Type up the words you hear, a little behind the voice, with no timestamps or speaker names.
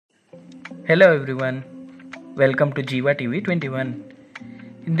Hello everyone, welcome to Jiva TV 21.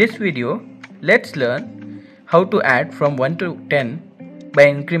 In this video, let's learn how to add from 1 to 10 by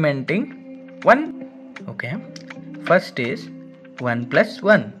incrementing 1. Okay, first is 1 plus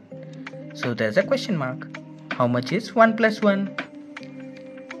 1. So there's a question mark. How much is 1 plus 1?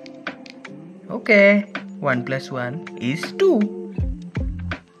 Okay, 1 plus 1 is 2.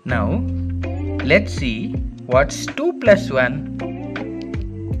 Now, let's see what's 2 plus 1.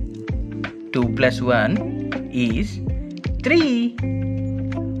 2 plus 1 is 3.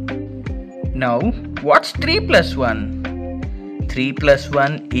 Now, what's 3 plus 1? 3 plus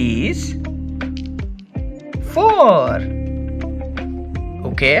 1 is 4.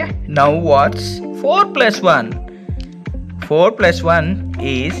 Okay, now what's 4 plus 1? 4 plus 1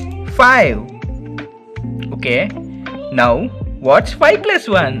 is 5. Okay, now what's 5 plus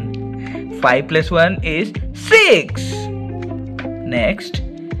 1? 5 plus 1 is 6. Next,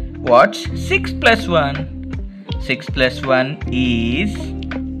 what's 6 plus 1? 6 plus 1 is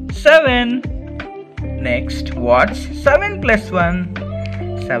 7. Next, what's 7 plus 1?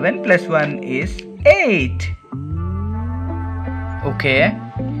 7 plus 1 is 8. Okay,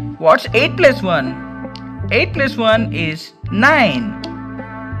 what's 8 plus 1? 8 plus 1 is 9.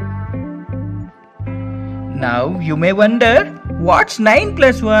 Now you may wonder, what's 9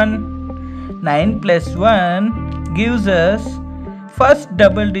 plus 1? 9 plus 1 gives us first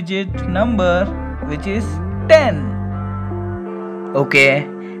double digit number, which is 10. Okay,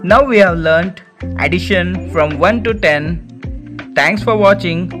 now we have learnt addition from 1 to 10. Thanks for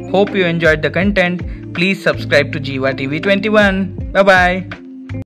watching. Hope you enjoyed the content. Please subscribe to Jiva TV 21. Bye bye.